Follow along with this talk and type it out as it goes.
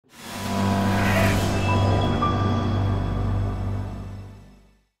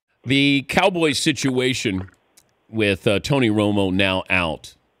The Cowboys situation with Tony Romo now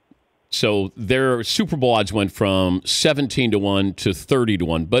out. So their Super Bowl odds went from 17-1 to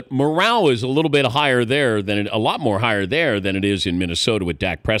 30-1. But morale is a little bit higher there a lot more higher there than it is in Minnesota with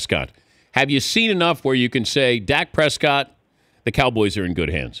Dak Prescott. Have you seen enough where you can say, Dak Prescott, the Cowboys are in good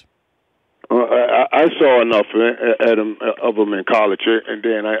hands? I saw enough of them in college, and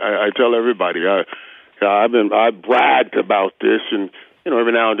then I tell everybody I bragged about this, and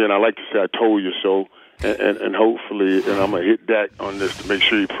every now and then I like to say I told you so, and hopefully, and I'm gonna hit Dak on this to make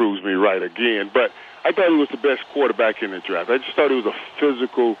sure he proves me right again. But I thought he was the best quarterback in the draft. I just thought he was a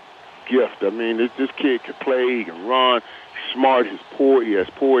physical gift. I mean, this kid can play, he can run, he's smart, he has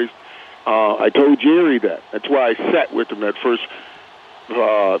poise. I told Jerry that. That's why I sat with him that first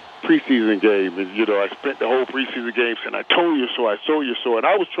preseason game. And, I spent the whole preseason game saying, I told you so, I told you so. And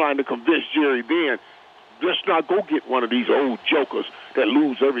I was trying to convince Jerry then, let's not go get one of these old jokers that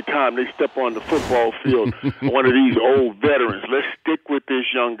lose every time they step on the football field, one of these old veterans. Let's stick with this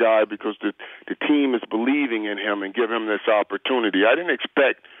young guy because the team is believing in him and give him this opportunity. I didn't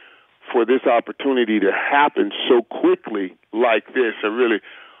expect for this opportunity to happen so quickly like this. I really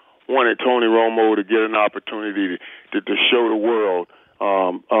wanted Tony Romo to get an opportunity to show the world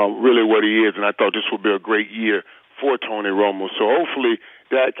really what he is, and I thought this would be a great year for Tony Romo. So hopefully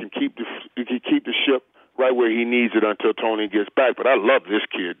that can keep the ship right where he needs it until Tony gets back. But I love this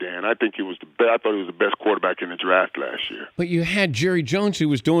kid, Dan. I think he was I thought he was the best quarterback in the draft last year. But you had Jerry Jones, who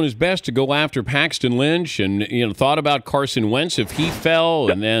was doing his best to go after Paxton Lynch, and thought about Carson Wentz if he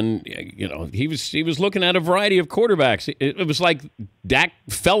fell, and then he was looking at a variety of quarterbacks. It was like Dak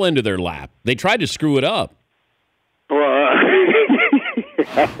fell into their lap. They tried to screw it up. Well,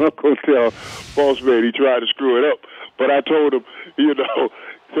 I'm not going to tell Boss Man he tried to screw it up, but I told him,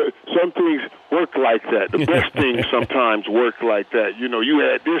 some things work like that. The best things sometimes work like that. You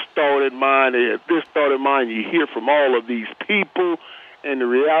had this thought in mind, they had this thought in mind. You hear from all of these people, and the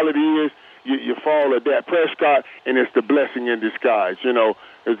reality is you fall at Dak Prescott, and it's the blessing in disguise.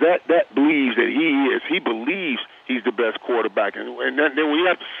 Is that believes that he believes he's the best quarterback. And then when you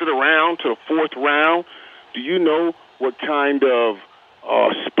have to sit around to the fourth round, do you know what kind of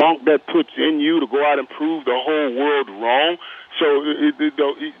spunk that puts in you to go out and prove the whole world wrong? So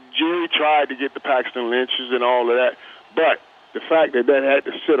Jerry tried to get the Paxton Lynches and all of that, but the fact that had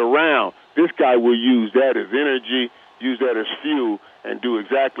to sit around, this guy will use that as energy, use that as fuel, and do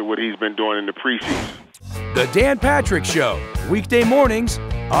exactly what he's been doing in the preseason. The Dan Patrick Show, weekday mornings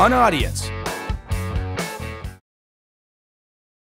on Audience.